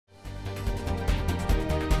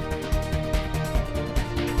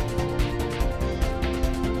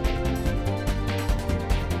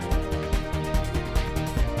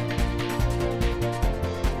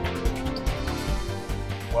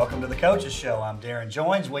Coaches Show. I'm Darrin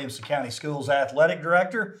Joins, Williamson County Schools Athletic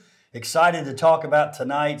Director. Excited to talk about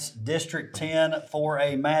tonight's District 10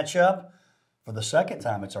 4A matchup. For the second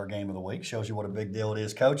time, it's our game of the week. Shows you what a big deal it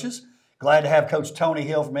is, coaches. Glad to have Coach Tony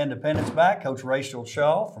Hill from Independence back, Coach Rachel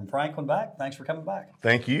Shaw from Franklin back. Thanks for coming back.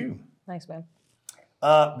 Thank you. Thanks, man.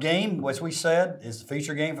 Game, as we said, is the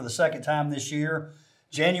feature game for the second time this year.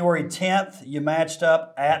 January 10th, you matched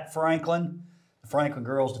up at Franklin. The Franklin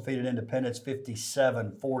girls defeated Independence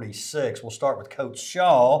 57-46. We'll start with Coach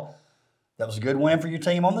Shaw. That was a good win for your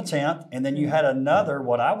team on the 10th. And then you had another,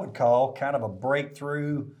 what I would call kind of a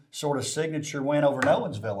breakthrough sort of signature win over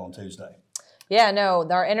Nolensville on Tuesday. Yeah, no,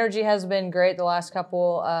 our energy has been great the last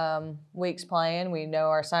couple weeks playing. We know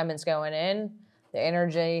our assignments going in. The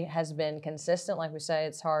energy has been consistent. Like we say,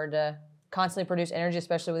 it's hard to constantly produce energy,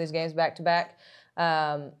 especially with these games back-to-back.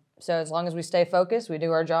 So as long as we stay focused, we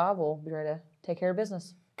do our job, we'll be ready to take care of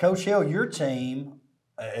business. Coach Hill, your team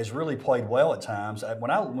has really played well at times.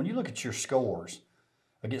 When you look at your scores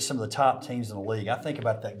against some of the top teams in the league, I think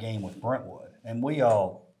about that game with Brentwood. And we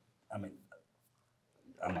all, I mean,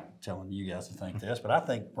 I'm not telling you guys to think this, but I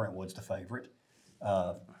think Brentwood's the favorite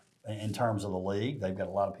in terms of the league. They've got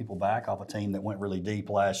a lot of people back off a team that went really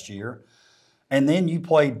deep last year. And then you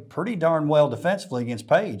played pretty darn well defensively against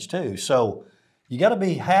Page, too. So you got to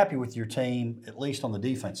be happy with your team, at least on the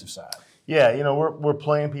defensive side. Yeah, you know, we're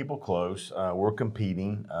playing people close. We're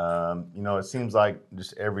competing. You know, it seems like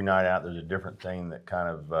just every night out there's a different thing that kind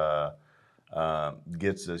of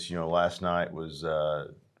gets us. You know, last night was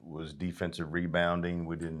defensive rebounding.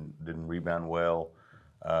 We didn't rebound well,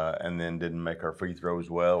 and then didn't make our free throws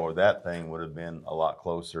well, or that thing would have been a lot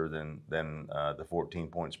closer than the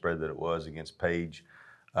 14-point spread that it was against Page.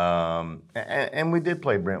 And we did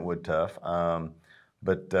play Brentwood tough,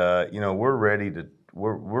 but you know, we're ready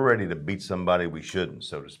to beat somebody we shouldn't,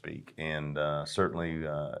 so to speak. And certainly,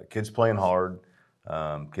 kids playing hard.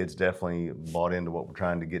 Kids definitely bought into what we're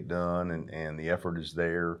trying to get done, and the effort is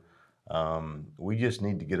there. We just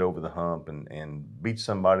need to get over the hump and beat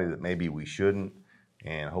somebody that maybe we shouldn't,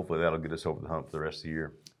 and hopefully that'll get us over the hump for the rest of the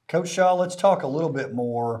year. Coach Shaw, let's talk a little bit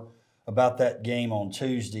more about that game on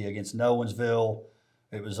Tuesday against Nolensville.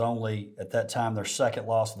 It was only, at that time, their second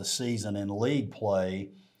loss of the season in league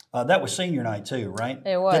play. That was senior night too, right?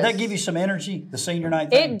 It was. Did that give you some energy, the senior night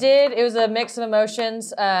thing? It did. It was a mix of emotions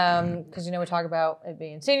because, you know, we talk about it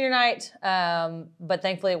being senior night, but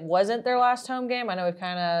thankfully it wasn't their last home game. I know we've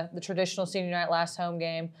kind of, the traditional senior night last home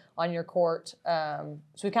game on your court. So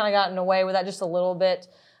we kind of gotten away with that just a little bit.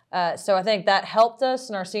 So I think that helped us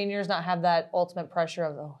and our seniors not have that ultimate pressure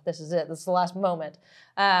of, oh, this is it, this is the last moment.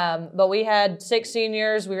 But we had 6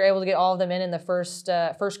 seniors. We were able to get all of them in the first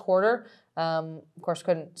quarter. Of course,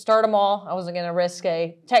 couldn't start them all. I wasn't going to risk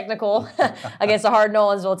a technical against a hard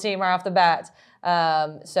Nolensville team right off the bat.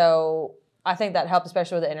 So I think that helped,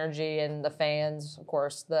 especially with the energy and the fans. Of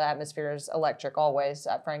course, the atmosphere is electric always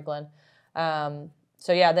at Franklin. So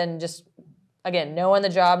yeah, then just, again, knowing the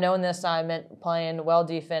job, knowing the assignment, playing well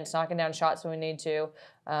defense, knocking down shots when we need to,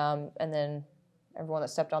 and then everyone that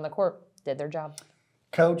stepped on the court did their job.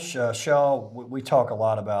 Coach Shaw, we talk a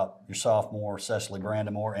lot about your sophomore, Cecily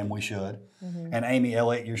Brandamore, and we should, and Amy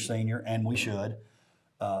Elliott, your senior, and we should.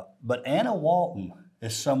 But Anna Walton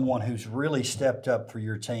is someone who's really stepped up for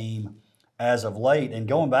your team as of late. And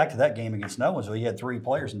going back to that game against Nolensville, you had 3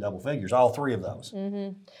 players in double figures, all 3 of those.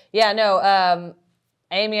 Yeah, no,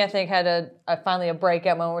 Amy, I think, had finally a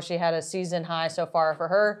breakout moment where she had a season high so far for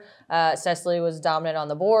her. Cecily was dominant on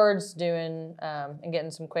the boards, doing and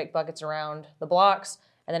getting some quick buckets around the blocks,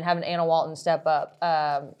 and then having Anna Walton step up.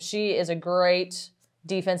 She is a great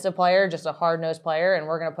defensive player, just a hard-nosed player, and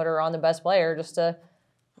we're going to put her on the best player just to,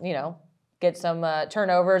 you know, get some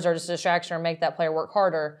turnovers or just distraction or make that player work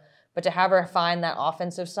harder. But to have her find that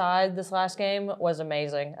offensive side this last game was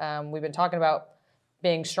amazing. We've been talking about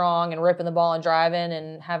being strong and ripping the ball and driving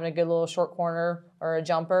and having a good little short corner or a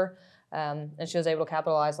jumper. And she was able to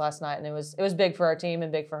capitalize last night, and it was big for our team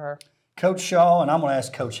and big for her. Coach Shaw, and I'm going to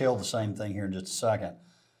ask Coach Hill the same thing here in just a second.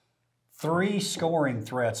 3 scoring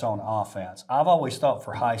threats on offense. I've always thought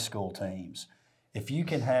for high school teams, if you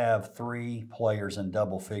can have 3 players in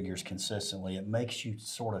double figures consistently, it makes you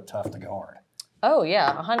sort of tough to guard. Oh,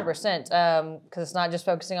 yeah, 100%, because it's not just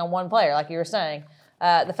focusing on one player, like you were saying.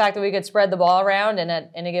 The fact that we could spread the ball around and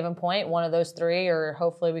at any given point, one of those 3, or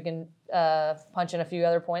hopefully we can punch in a few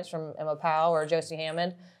other points from Emma Powell or Josie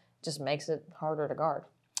Hammond, just makes it harder to guard.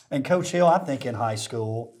 And Coach Hill, I think in high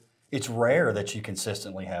school, it's rare that you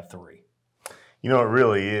consistently have 3. You know, it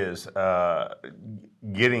really is.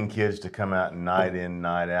 Getting kids to come out night in,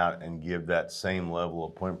 night out and give that same level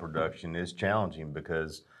of point production is challenging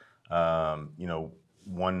because, you know,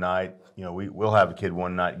 one night, we'll have a kid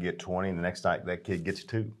one night get 20, and the next night that kid gets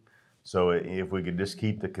 2. So if we could just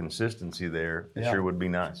keep the consistency there, it sure would be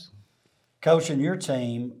nice. Coach, in your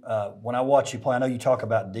team, when I watch you play, I know you talk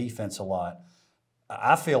about defense a lot.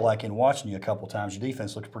 I feel like in watching you a couple of times, your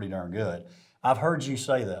defense looks pretty darn good. I've heard you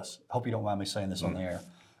say this. Hope you don't mind me saying this on the air.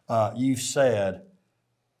 You've said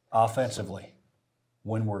offensively,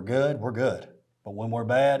 when we're good, we're good. But when we're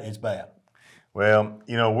bad, it's bad. Well,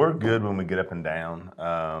 we're good when we get up and down.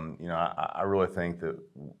 I really think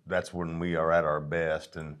that's when we are at our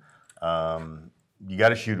best. And you got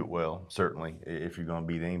to shoot it well, certainly. If you're going to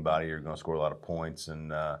beat anybody, you're going to score a lot of points.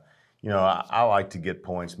 And, I like to get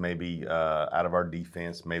points maybe out of our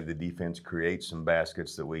defense. Maybe the defense creates some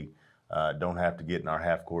baskets that we don't have to get in our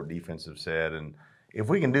half-court defensive set. And if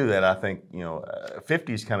we can do that, I think,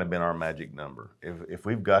 50's kind of been our magic number. If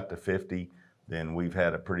we've got to 50, then we've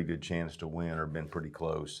had a pretty good chance to win or been pretty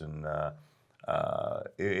close. And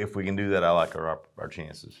if we can do that, I like our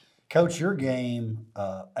chances. Coach, your game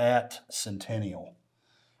at Centennial,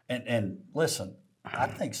 and listen, I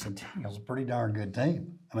think Centennial's a pretty darn good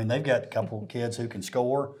team. I mean, they've got a couple of kids who can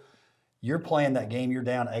score. You're playing that game, you're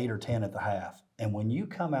down 8 or 10 at the half. And when you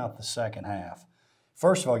come out the second half,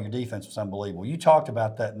 first of all, your defense was unbelievable. You talked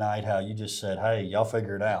about that night how you just said, hey, y'all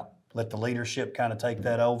figure it out. Let the leadership kind of take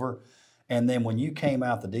that over. And then when you came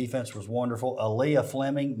out, the defense was wonderful. Aaliyah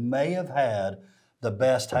Fleming may have had the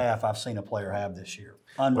best half I've seen a player have this year.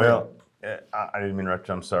 Unreal. Well, I didn't mean to interrupt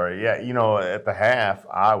you. I'm sorry. Yeah, at the half,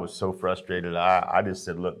 I was so frustrated. I just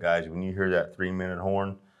said, look, guys, when you hear that 3-minute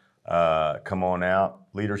horn, come on out.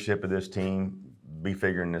 Leadership of this team, be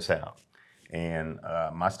figuring this out. And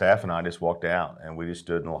my staff and I just walked out, and we just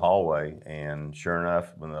stood in the hallway. And sure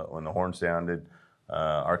enough, when the horn sounded,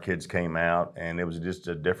 our kids came out, and it was just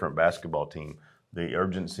a different basketball team. The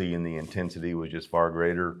urgency and the intensity was just far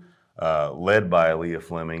greater. Led by Aaliyah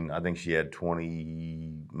Fleming. I think she had 20,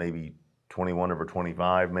 maybe 21 of her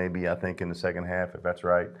 25, maybe, I think, in the second half, if that's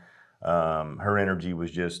right. Her energy was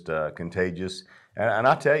just contagious. And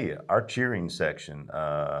I tell you, our cheering section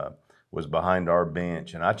was behind our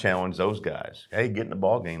bench, and I challenged those guys. Hey, get in the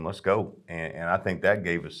ball game, let's go. And I think that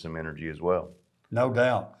gave us some energy as well. No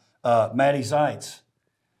doubt. Maddie Zeitz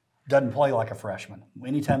doesn't play like a freshman.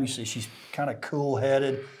 Anytime you see, she's kind of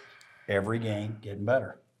cool-headed. Every game getting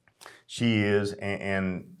better. She is,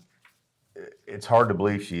 and it's hard to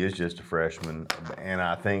believe she is just a freshman. And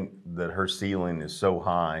I think that her ceiling is so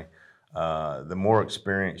high. The more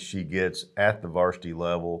experience she gets at the varsity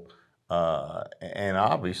level, and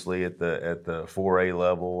obviously at the 4A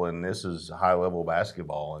level, and this is high-level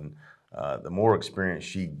basketball, and the more experience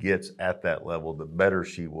she gets at that level, the better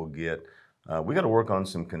she will get. We got to work on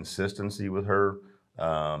some consistency with her.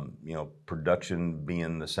 Production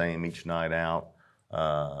being the same each night out,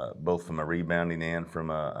 both from a rebounding and from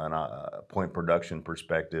a point production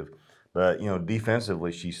perspective. But,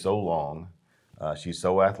 defensively, she's so long. She's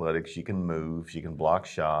so athletic. She can move. She can block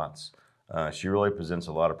shots. She really presents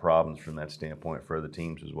a lot of problems from that standpoint for other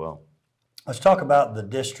teams as well. Let's talk about the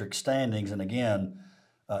district standings. And again,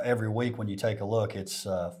 every week when you take a look, it's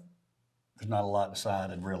there's not a lot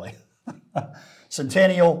decided, really.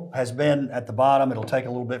 Centennial has been at the bottom. It'll take a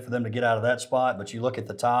little bit for them to get out of that spot, but you look at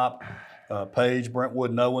the top, Page, Brentwood,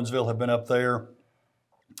 and Owensville have been up there.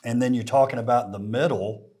 And then you're talking about the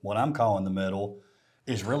middle, what I'm calling the middle,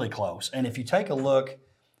 is really close. And if you take a look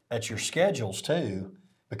at your schedules too,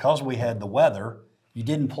 because we had the weather, you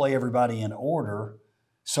didn't play everybody in order,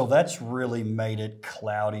 so that's really made it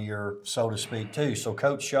cloudier, so to speak, too. So,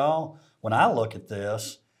 Coach Shaw, when I look at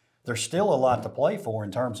this, there's still a lot to play for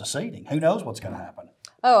in terms of seeding. Who knows what's going to happen?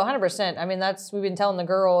 Oh, 100%. I mean, we've been telling the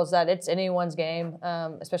girls that it's anyone's game,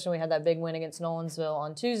 especially when we had that big win against Nolensville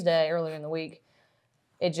on Tuesday earlier in the week.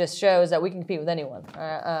 It just shows that we can compete with anyone.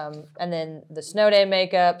 And then the snow day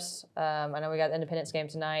makeups, I know we got the Independence game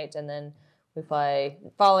tonight, and then we play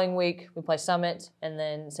the following week, we play Summit, and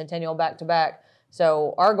then Centennial back-to-back.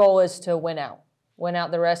 So our goal is to win out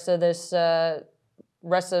the rest of this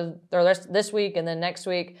this week and then next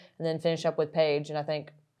week, and then finish up with Page. And I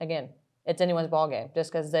think, again, it's anyone's ball game.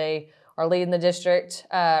 Just because they are leading the district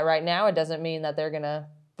right now, it doesn't mean that they're going to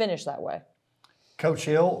finish that way. Coach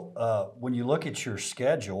Hill, when you look at your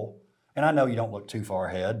schedule, and I know you don't look too far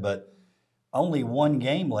ahead, but only one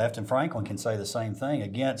game left, and Franklin can say the same thing,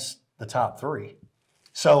 against the top three.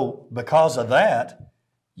 So because of that,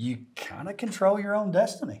 you kind of control your own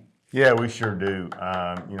destiny. Yeah, we sure do.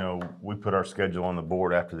 We put our schedule on the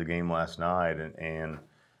board after the game last night, and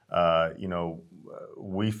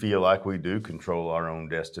we feel like we do control our own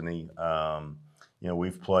destiny.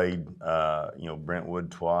 we've played,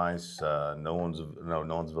 Brentwood twice,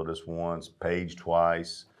 Nolensville just once, Page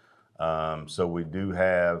twice. So we do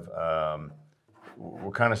have,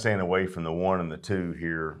 we're kind of staying away from the 1 and the 2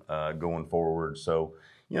 here going forward. So,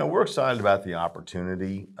 we're excited about the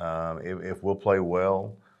opportunity. If we'll play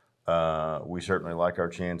well, we certainly like our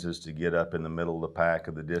chances to get up in the middle of the pack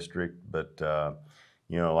of the district. But,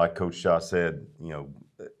 like Coach Shaw said,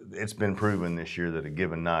 it's been proven this year that a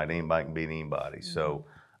given night, anybody can beat anybody. So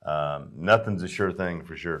nothing's a sure thing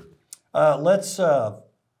for sure. I want to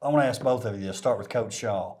ask both of you to start with Coach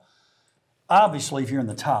Shaw. Obviously, if you're in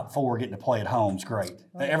the top 4, getting to play at home is great.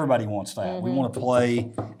 Everybody wants that. Mm-hmm. We want to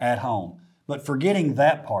play at home. But forgetting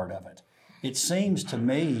that part of it, it seems to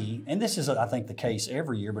me, and this is, I think, the case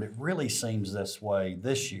every year, but it really seems this way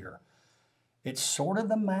this year, it's sort of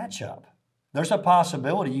the matchup. There's a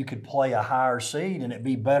possibility you could play a higher seed and it'd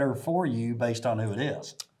be better for you based on who it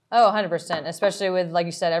is. Oh, 100%, especially with, like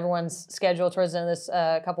you said, everyone's schedule towards the end of this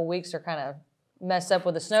couple weeks are kind of messed up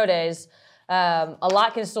with the snow days. A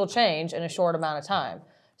lot can still change in a short amount of time.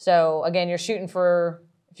 So, again, you're shooting for,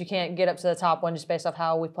 if you can't get up to the top 1 just based off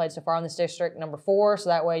how we've played so far in this district, number 4, so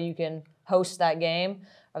that way you can host that game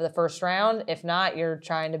of the first round. If not, you're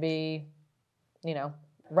trying to be,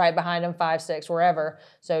 right behind them, 5, 6, wherever.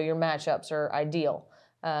 So your matchups are ideal.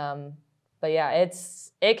 But yeah,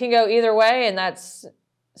 it can go either way, and that's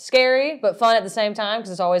scary but fun at the same time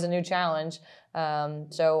because it's always a new challenge.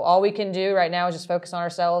 So all we can do right now is just focus on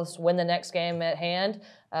ourselves, win the next game at hand,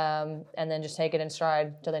 and then just take it in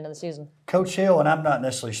stride till the end of the season. Coach Hill, and I'm not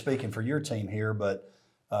necessarily speaking for your team here, but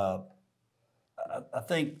I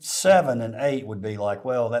think 7 and 8 would be like,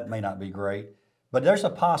 well, that may not be great. But there's a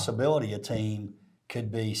possibility a team could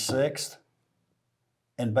be 6th,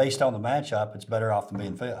 and based on the matchup, it's better off than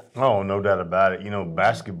being 5th. Oh, no doubt about it.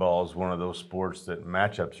 Basketball is one of those sports that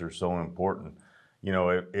matchups are so important.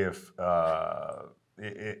 If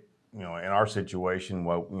in our situation,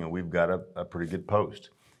 we've got a pretty good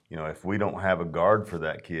post. If we don't have a guard for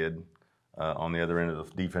that kid on the other end of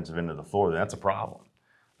the defensive end of the floor, then that's a problem.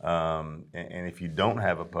 And if you don't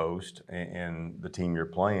have a post and the team you're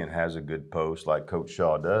playing has a good post like Coach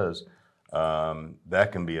Shaw does,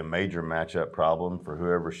 that can be a major matchup problem for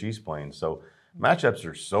whoever she's playing. So matchups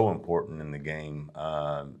are so important in the game,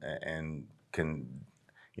 and can,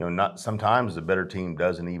 not sometimes the better team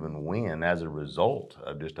doesn't even win as a result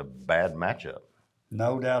of just a bad matchup.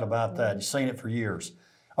 No doubt about that. You've seen it for years.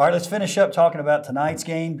 All right, let's finish up talking about tonight's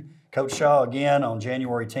game. Coach Shaw, again, on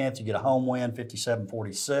January 10th, you get a home win,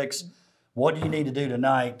 57-46. What do you need to do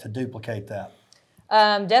tonight to duplicate that?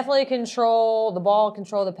 Definitely control the ball,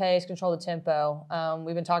 control the pace, control the tempo.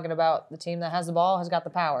 We've been talking about the team that has the ball has got the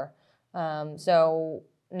power. So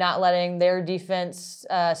not letting their defense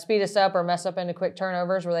speed us up or mess up into quick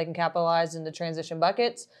turnovers where they can capitalize into transition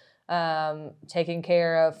buckets. Taking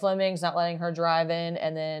care of Fleming's, not letting her drive in.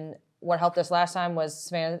 And then what helped us last time was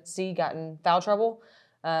Savannah C got in foul trouble.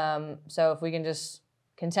 So if we can just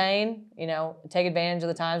contain, take advantage of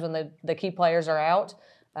the times when the key players are out,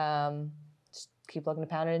 keep looking to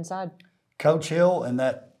pound it inside. Coach Hill, in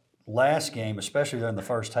that last game, especially during the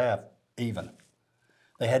first half, even,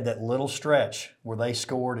 they had that little stretch where they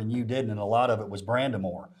scored and you didn't, and a lot of it was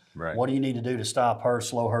Brandamore. Right. What do you need to do to stop her,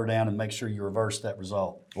 slow her down, and make sure you reverse that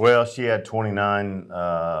result? Well, she had 29,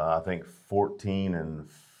 I think 14 and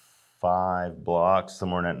 5 blocks,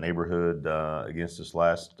 somewhere in that neighborhood against us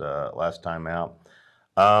last time out.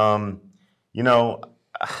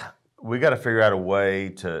 We got to figure out a way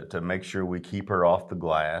to make sure we keep her off the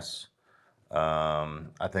glass.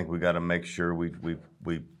 I think we got to make sure we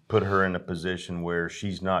put her in a position where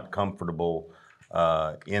she's not comfortable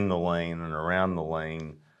in the lane and around the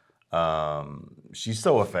lane. She's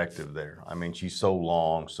so effective there. I mean, she's so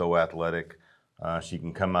long, so athletic. She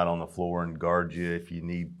can come out on the floor and guard you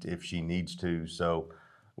if she needs to. So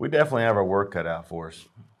we definitely have our work cut out for us.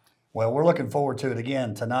 Well, we're looking forward to it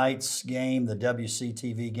again. Tonight's game, the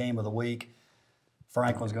WCTV Game of the Week.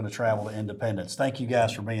 Franklin's going to travel to Independence. Thank you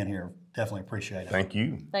guys for being here. Definitely appreciate it. Thank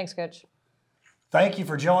you. Thanks, Coach. Thank you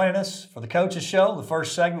for joining us for the Coaches Show, the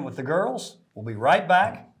first segment with the girls. We'll be right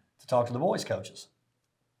back to talk to the boys' coaches.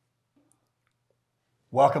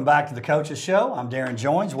 Welcome back to the Coaches Show. I'm Darrin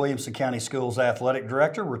Joins, Williamson County Schools Athletic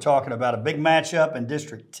Director. We're talking about a big matchup in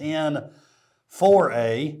District 10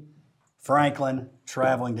 4A. Franklin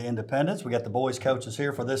traveling to Independence. We got the boys' coaches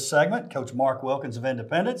here for this segment. Coach Mark Wilkins of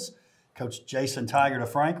Independence, Coach Jason Tiger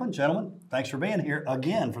of Franklin. Gentlemen, thanks for being here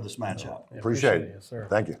again for this matchup. Appreciate it. Yes, sir.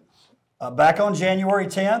 Thank you. Back on January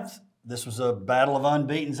 10th, this was a battle of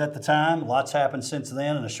unbeatens at the time. Lots happened since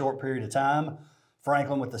then in a short period of time.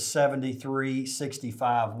 Franklin with the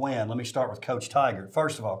 73-65 win. Let me start with Coach Tiger.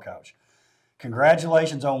 First of all, Coach,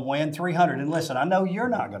 congratulations on win 300. And listen, I know you're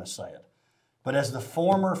not going to say it, but as the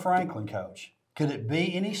former Franklin coach, could it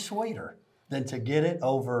be any sweeter than to get it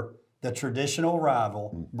over the traditional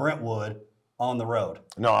rival, Brentwood, on the road?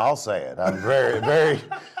 No, I'll say it. I'm very, very,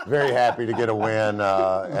 very happy to get a win.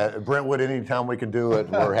 At Brentwood, anytime we can do it,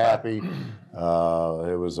 we're happy. I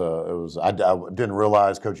didn't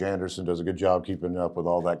realize Coach Anderson does a good job keeping up with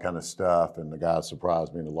all that kind of stuff, and the guys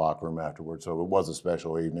surprised me in the locker room afterwards. So it was a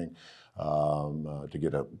special evening to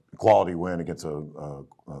get a quality win against a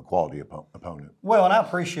quality opponent. Well, and I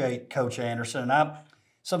appreciate Coach Anderson, and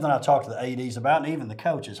something I talked to the ADs about, and even the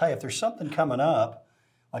coaches. Hey, if there's something coming up,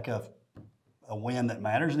 like a win that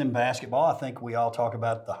matters, and in basketball, I think we all talk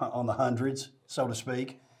about on the hundreds, so to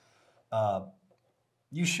speak.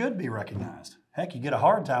 You should be recognized. Heck, you get a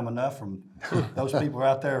hard time enough from those people who are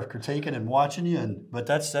out there critiquing and watching you, but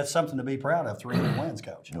that's something to be proud of. 300 wins,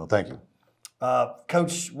 Coach. No, thank you.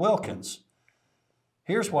 Coach Wilkins,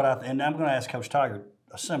 here's what and I'm going to ask Coach Tiger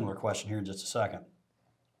a similar question here in just a second.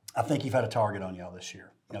 I think you've had a target on y'all this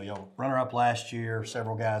year. Y'all runner-up last year,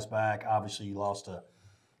 several guys back. Obviously, you lost a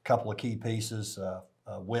couple of key pieces,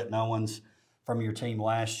 Witt and Owens, from your team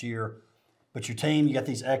last year. But your team, you got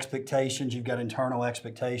these expectations. You've got internal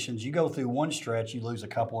expectations. You go through one stretch, you lose a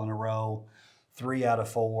couple in a row, 3 out of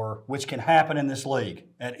 4, which can happen in this league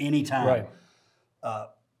at any time. Right.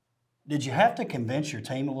 Did you have to convince your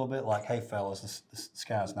team a little bit, like, hey, fellas, the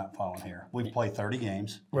sky's not falling here. We've played 30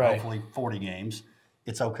 games, right. Hopefully 40 games.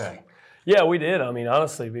 It's okay. Yeah, we did. I mean,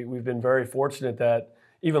 honestly, we've been very fortunate that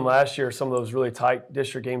even last year, some of those really tight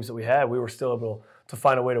district games that we had, we were still able to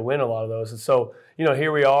find a way to win a lot of those. And so,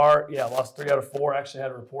 here we are. Yeah, lost 3 out of 4. Actually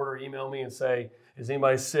had a reporter email me and say, is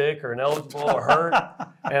anybody sick or ineligible or hurt?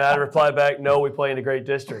 And I replied back, no, we play in a great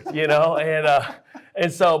district,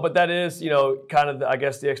 And so, but that is, kind of, I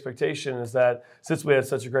guess the expectation is that since we had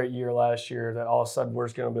such a great year last year, that all of a sudden we're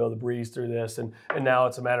just going to be able to breeze through this. And now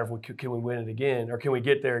it's a matter of can we win it again, or can we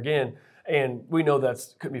get there again? And we know that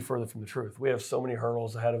couldn't be further from the truth. We have so many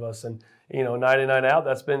hurdles ahead of us, and night in, night out,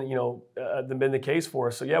 that's been been the case for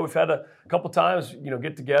us. So yeah, we've had a couple times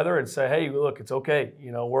get together and say, hey, look, it's okay.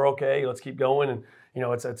 We're okay. Let's keep going. And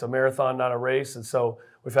it's a marathon, not a race. And so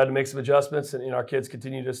we've had to make some adjustments, and our kids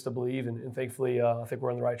continue just to believe. And thankfully, I think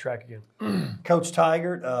we're on the right track again. Coach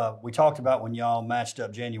Tiger, we talked about when y'all matched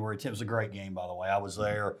up January 10th. It was a great game, by the way. I was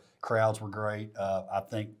there. Crowds were great. I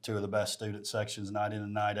think 2 of the best student sections night in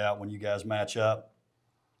and night out when you guys match up.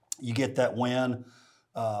 You get that win.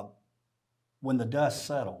 When the dust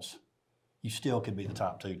settles, you still could be the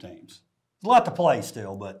top 2 teams. There's a lot to play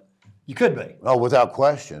still, but you could be. Oh, without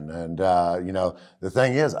question. And, the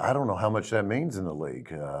thing is, I don't know how much that means in the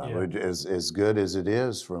league. As good as it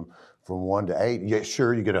is from 1 to 8, yeah,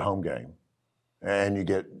 sure, you get a home game. And you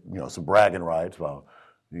get, some bragging rights while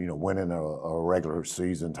winning a regular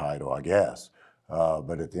season title, I guess.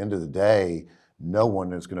 But at the end of the day, no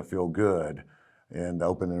one is going to feel good in the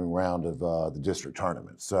opening round of the district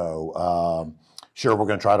tournament. So, sure, we're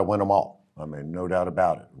going to try to win them all. I mean, no doubt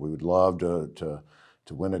about it. We would love to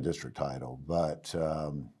win a district title, but,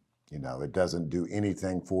 it doesn't do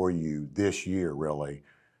anything for you this year, really,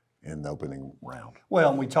 in the opening round.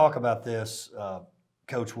 Well, and we talk about this,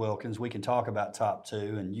 Coach Wilkins, we can talk about top 2,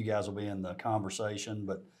 and you guys will be in the conversation,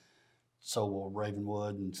 but so will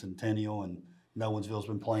Ravenwood and Centennial, and Nolensville's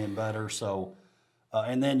been playing better. So,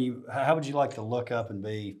 and then how would you like to look up and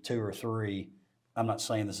be 2 or 3? I'm not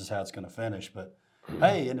saying this is how it's going to finish, but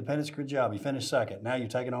hey, Independence, good job. You finished second. Now you're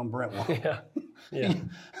taking on Brentwood. Yeah.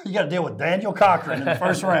 You got to deal with Daniel Cochran in the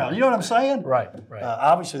first round. You know what I'm saying? Right.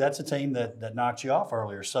 Obviously, that's a team that knocked you off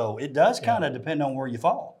earlier. So it does kind of depend on where you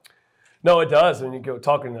fall. No, it does. And you go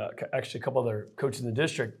talking to actually a couple other coaches in the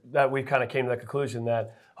district, that we kind of came to that conclusion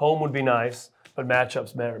that home would be nice, but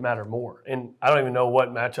matchups matter more. And I don't even know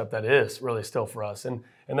what matchup that is really still for us. And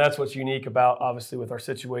that's what's unique about, obviously, with our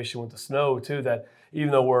situation with the snow, too, that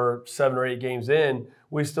even though we're 7 or 8 games in,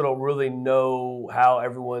 we still don't really know how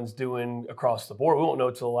everyone's doing across the board. We won't know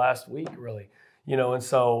until the last week, really. And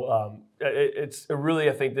so it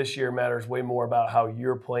really, I think this year matters way more about how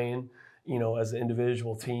you're playing, as an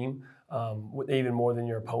individual team, even more than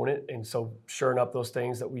your opponent. And so shoring up those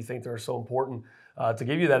things that we think that are so important to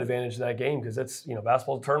give you that advantage in that game, because it's,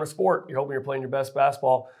 basketball's a tournament sport. You're hoping you're playing your best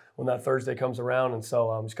basketball when that Thursday comes around. And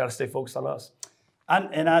so just got to stay focused on us.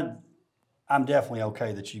 I'm definitely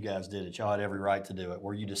okay that you guys did it. Y'all had every right to do it,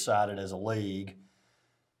 where you decided as a league,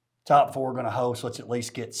 top 4 are going to host, let's at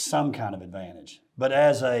least get some kind of advantage. But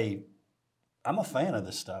I'm a fan of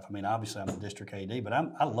this stuff. I mean, obviously I'm a district AD, but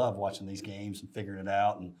I love watching these games and figuring it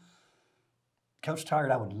out. And Coach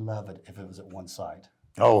Tired, I would love it if it was at one site.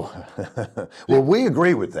 Oh, well, we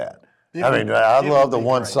agree with that. I love the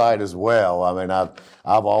one side as well. I mean,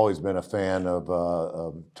 I've always been a fan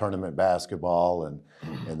of tournament basketball and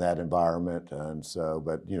that environment, and so.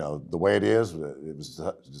 But the way it is, it was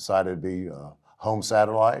decided to be home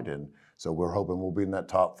satellite, and so we're hoping we'll be in that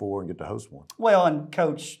top 4 and get to host one. Well, and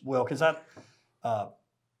Coach Wilkins,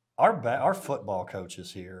 our football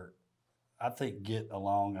coaches here, I think, get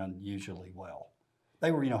along unusually well.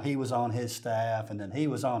 They were, he was on his staff, and then he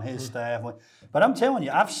was on his staff. But I'm telling you,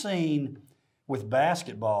 I've seen with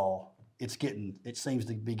basketball, it seems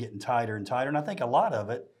to be getting tighter and tighter, and I think a lot of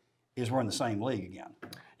it is we're in the same league again.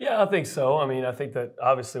 Yeah, I think so. I mean, I think that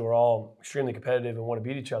obviously we're all extremely competitive and want to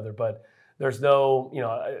beat each other, but there's no,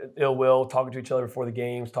 ill will, talking to each other before the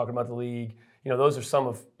games, talking about the league. Those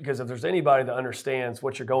are because if there's anybody that understands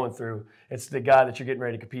what you're going through, it's the guy that you're getting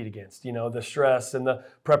ready to compete against. The stress and the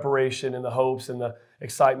preparation and the hopes and the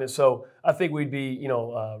excitement. So I think we'd be,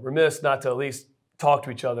 remiss not to at least talk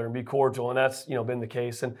to each other and be cordial, and that's, been the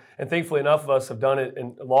case. And thankfully enough of us have done it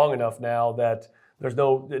long enough now that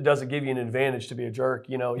it doesn't give you an advantage to be a jerk.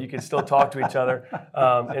 You can still talk to each other.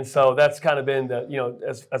 And so that's kind of been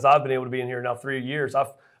as I've been able to be in here now 3 years,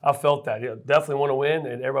 I've felt that. Definitely want to win,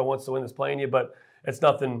 and everybody wants to win that's playing you, but it's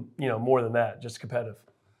nothing, more than that, just competitive.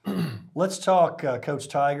 Let's talk, Coach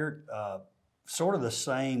Tiger. Sort of the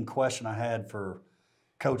same question I had for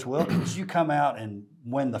Coach Wilkins. You come out and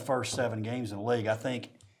win the first 7 games in the league. I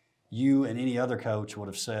think you and any other coach would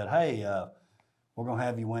have said, hey, we're going to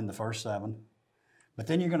have you win the first 7. But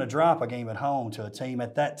then you're going to drop a game at home to a team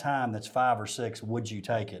at that time that's 5 or 6. Would you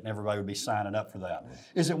take it? And everybody would be signing up for that.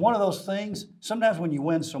 Is it one of those things? Sometimes when you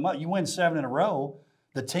win so much, you win 7 in a row,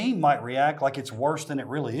 the team might react like it's worse than it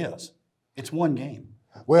really is. It's one game.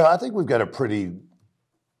 Well, I think we've got a pretty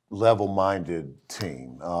level-minded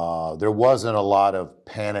team. There wasn't a lot of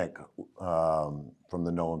panic from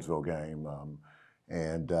the Nolensville game,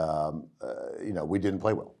 we didn't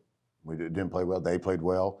play well. We didn't play well. They played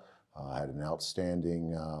well. Had an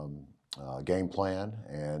outstanding game plan,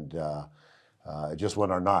 and it just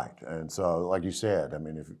wasn't our night. And so, like you said, I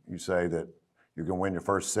mean, if you say that you're going to win your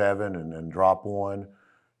first 7 and then drop one,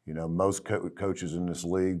 most coaches in this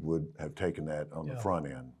league would have taken that on the front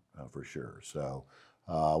end for sure. So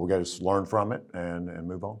we got to learn from it and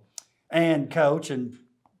move on. And Coach, and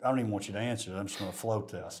I don't even want you to answer it, I'm just going to float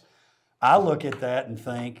this. I look at that and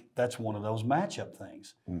think that's one of those matchup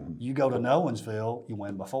things. Mm-hmm. You go to Nolensville, you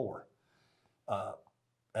win by 4.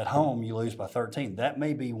 At home, you lose by 13. That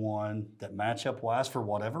may be one that matchup-wise, for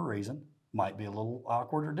whatever reason, might be a little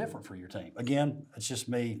awkward or different for your team. Again, it's just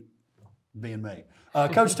me being me.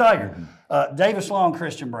 Coach Tiger, Davis Law and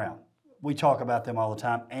Christian Brown. We talk about them all the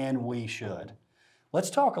time, and we should. Let's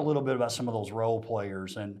talk a little bit about some of those role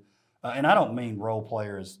players. And I don't mean role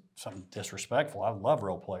player as something disrespectful. I love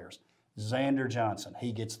role players. Xander Johnson,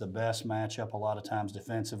 he gets the best matchup a lot of times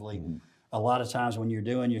defensively. Mm-hmm. A lot of times when you're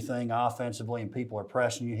doing your thing offensively and people are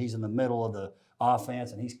pressing you, he's in the middle of the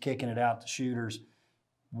offense and he's kicking it out to shooters.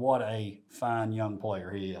 What a fine young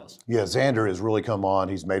player he is. Yeah, Xander has really come on.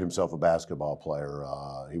 He's made himself a basketball player.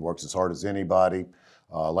 He works as hard as anybody.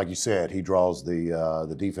 Like you said, he draws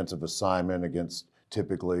the defensive assignment against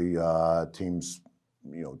typically teams,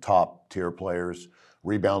 top tier players.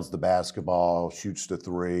 Rebounds the basketball, shoots the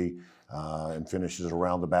 3, and finishes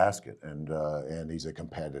around the basket. And he's a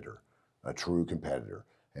competitor, a true competitor.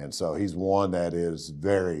 And so he's one that is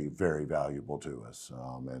very, very valuable to us.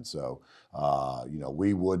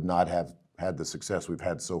 We would not have had the success we've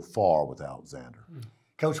had so far without Xander.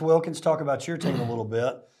 Coach Wilkins, talk about your team a little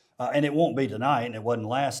bit. And it won't be tonight, and it wasn't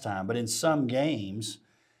last time, but in some games,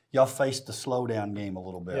 y'all faced the slowdown game a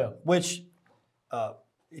little bit, which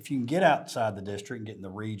if you can get outside the district and get in the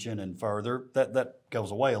region and further, that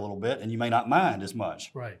goes away a little bit, and you may not mind as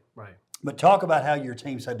much. Right. But talk about how your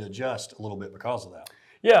teams had to adjust a little bit because of that.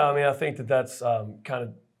 Yeah, I mean, I think that's kind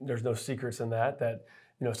of, there's no secrets in that,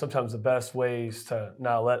 sometimes the best ways to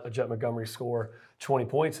not let a Jet Montgomery score 20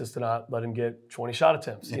 points is to not let him get 20 shot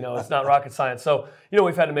attempts. It's not rocket science. So,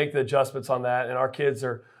 we've had to make the adjustments on that, and our kids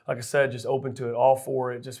are, like I said, just open to it, all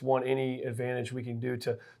for it, just want any advantage we can do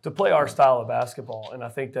to play our style of basketball. And I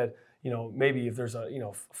think that, maybe if there's a,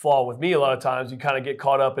 flaw with me a lot of times, you kind of get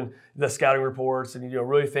caught up in the scouting reports and,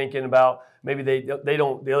 really thinking about maybe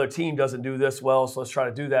the other team doesn't do this well, so let's try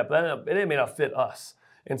to do that. But it may not fit us.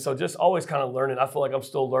 And so just always kind of learning. I feel like I'm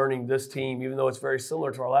still learning this team, even though it's very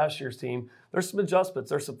similar to our last year's team. There's some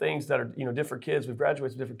adjustments. There's some things that are, different kids. We've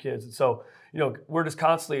graduated from different kids. And so, we're just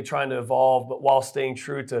constantly trying to evolve, but while staying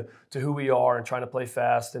true to who we are and trying to play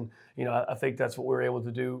fast. And, I think that's what we were able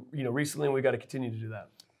to do, recently, and we got to continue to do that.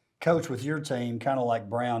 Coach, with your team, kind of like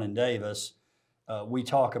Brown and Davis, we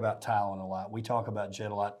talk about Tylen a lot. We talk about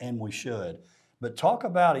Jed a lot, and we should. But talk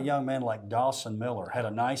about a young man like Dawson Miller. Had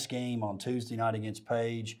a nice game on Tuesday night against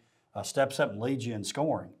Page. Steps up and leads you in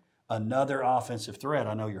scoring. Another offensive threat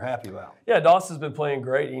I know you're happy about. Yeah, Dawson's been playing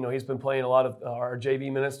great. He's been playing a lot of our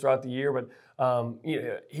JV minutes throughout the year, but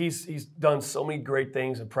he's done so many great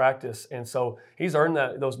things in practice, and so he's earned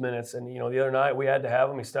those minutes. And the other night we had to have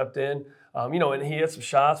him. He stepped in, and he had some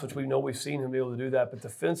shots, which we've seen him be able to do that. But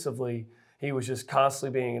defensively, he was just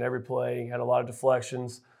constantly being in every play. He had a lot of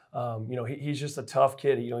deflections. He's just a tough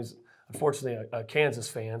kid. He's unfortunately a Kansas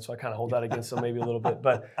fan, so I kind of hold that against him maybe a little bit.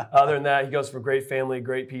 But other than that, he goes for great family,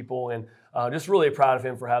 great people, and just really proud of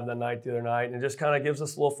him for having that night the other night. And it just kind of gives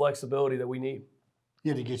us a little flexibility that we need.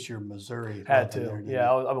 You had to get your Missouri. Had to.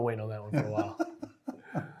 Yeah, I've been waiting on that one for a while.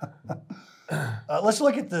 Let's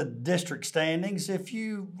look at the district standings. If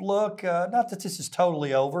you look, not that this is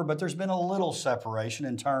totally over, but there's been a little separation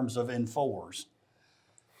in terms of in fours.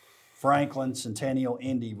 Franklin, Centennial,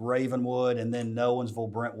 Indy, Ravenwood, and then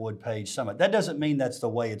Nowensville, Brentwood, Page, Summit. That doesn't mean that's the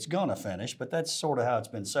way it's going to finish, but that's sort of how it's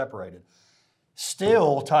been separated.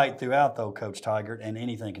 Still tight throughout, though, Coach Tigert, and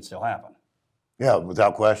anything can still happen. Yeah,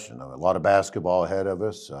 without question. A lot of basketball ahead of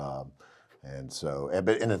us. And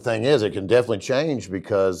the thing is, it can definitely change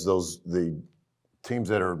because the teams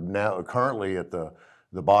that are now currently at the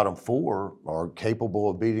bottom four are capable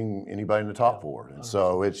of beating anybody in the top four. And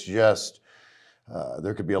so it's just,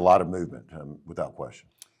 there could be a lot of movement, without question.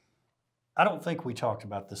 I don't think we talked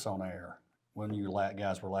about this on air when you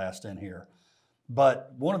guys were last in here.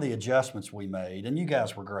 But one of the adjustments we made, and you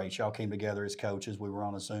guys were great. Y'all came together as coaches. We were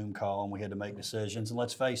on a Zoom call, and we had to make decisions. And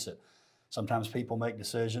let's face it, sometimes people make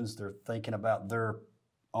decisions. They're thinking about their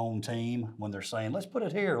own team when they're saying, let's put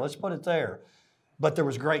it here, let's put it there. But there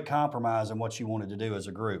was great compromise in what you wanted to do as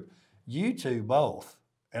a group. You two both,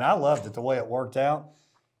 and I loved it the way it worked out,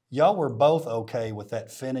 y'all were both okay with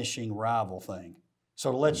that finishing rival thing.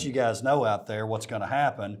 So to let you guys know out there what's going to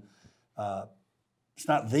happen, it's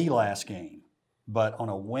not the last game. But on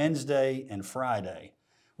a Wednesday and Friday,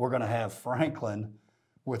 we're going to have Franklin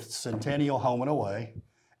with Centennial home and away,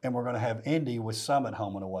 and we're going to have Indy with Summit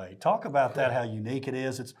home and away. Talk about that, how unique it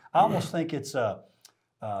is. I almost think it's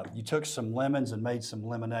you took some lemons and made some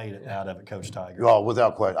lemonade out of it, Coach Tiger. Well,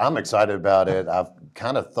 without question. I'm excited about it. I've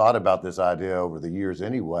kind of thought about this idea over the years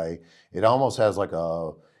anyway. It almost has like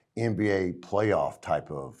a NBA playoff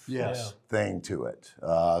type of thing to it.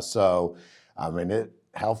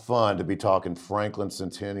 How fun to be talking Franklin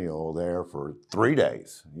Centennial there for 3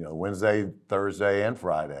 days, Wednesday, Thursday, and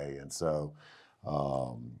Friday. And so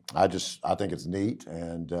I think it's neat.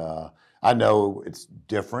 And I know it's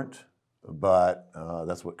different, but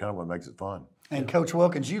that's what makes it fun. And Coach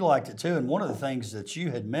Wilkins, you liked it too. And one of the things that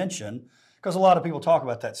you had mentioned, because a lot of people talk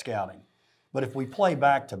about that scouting, but if we play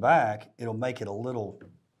back to back, it'll make it a little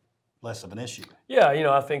less of an issue. Yeah,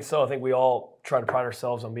 I think so. I think we all try to pride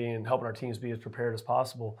ourselves on helping our teams be as prepared as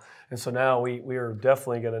possible. And so now we are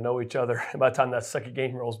definitely going to know each other by the time that second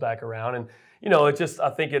game rolls back around. And, I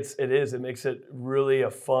think it makes it really a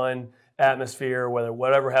fun atmosphere.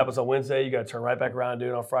 Whatever happens on Wednesday, you got to turn right back around and do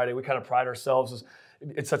it on Friday. We kind of pride ourselves as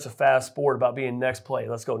it's such a fast sport about being next play.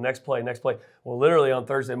 Let's go next play, next play. Well, literally on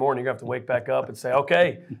Thursday morning, you're going to have to wake back up and say,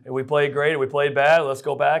 okay, and we played great, and we played bad. Let's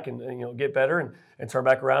go back and get better and turn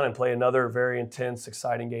back around and play another very intense,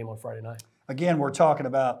 exciting game on Friday night. Again, we're talking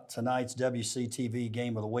about tonight's WCTV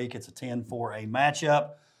Game of the Week. It's a 10-4A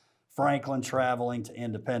matchup. Franklin traveling to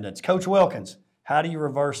Independence. Coach Wilkins, how do you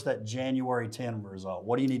reverse that January 10 result?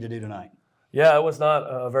 What do you need to do tonight? Yeah, it was not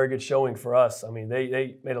a very good showing for us. I mean,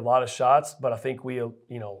 they made a lot of shots, but I think we,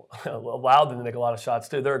 allowed them to make a lot of shots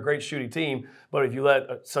too. They're a great shooting team, but if you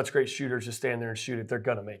let such great shooters just stand there and shoot it, they're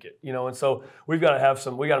gonna make it. And so we got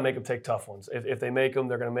to make them take tough ones. If they make them,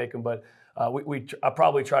 they're gonna make them. But I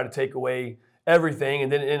probably try to take away everything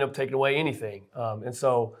and then end up taking away anything.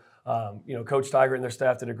 Coach Tiger and their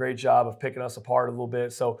staff did a great job of picking us apart a little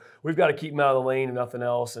bit. So we've got to keep them out of the lane and nothing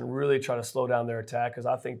else and really try to slow down their attack because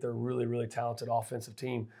I think they're a really, really talented offensive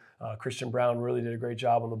team. Christian Brown really did a great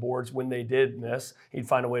job on the boards. When they did miss, he'd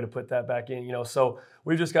find a way to put that back in. So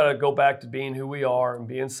we've just got to go back to being who we are and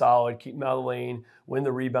being solid, keep them out of the lane, win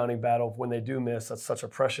the rebounding battle. When they do miss, that's such a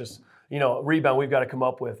precious, rebound we've got to come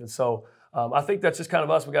up with. And so I think that's just kind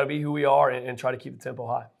of us. We've got to be who we are and try to keep the tempo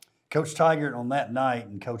high. Coach Tiger, on that night,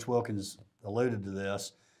 and Coach Wilkins alluded to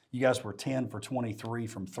this, you guys were 10 for 23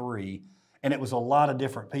 from three, and it was a lot of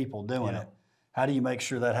different people doing it. How do you make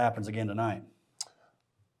sure that happens again tonight?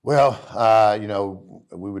 Well,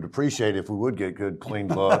 we would appreciate if we would get good, clean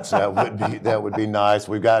looks. That would be nice.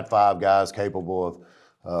 We've got 5 guys capable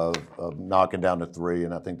of knocking down the three,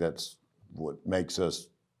 and I think that's what makes us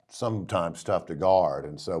sometimes tough to guard.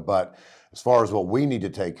 And so, but as far as what we need to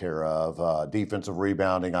take care of, defensive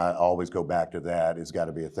rebounding, I always go back to that. It's got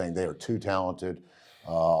to be a thing. They are too talented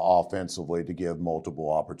offensively to give multiple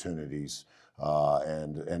opportunities,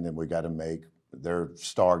 and then we got to make their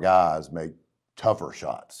star guys make tougher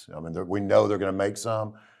shots. I mean, we know they're going to make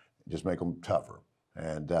some, just make them tougher.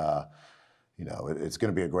 And you know, it's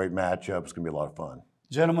going to be a great matchup. It's going to be a lot of fun.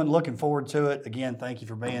 Gentlemen, looking forward to it. Again, thank you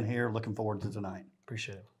for being here. Looking forward to tonight.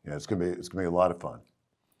 Appreciate it. Yeah, it's going to be a lot of fun.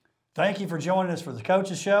 Thank you for joining us for the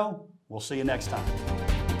Coaches Show. We'll see you next time.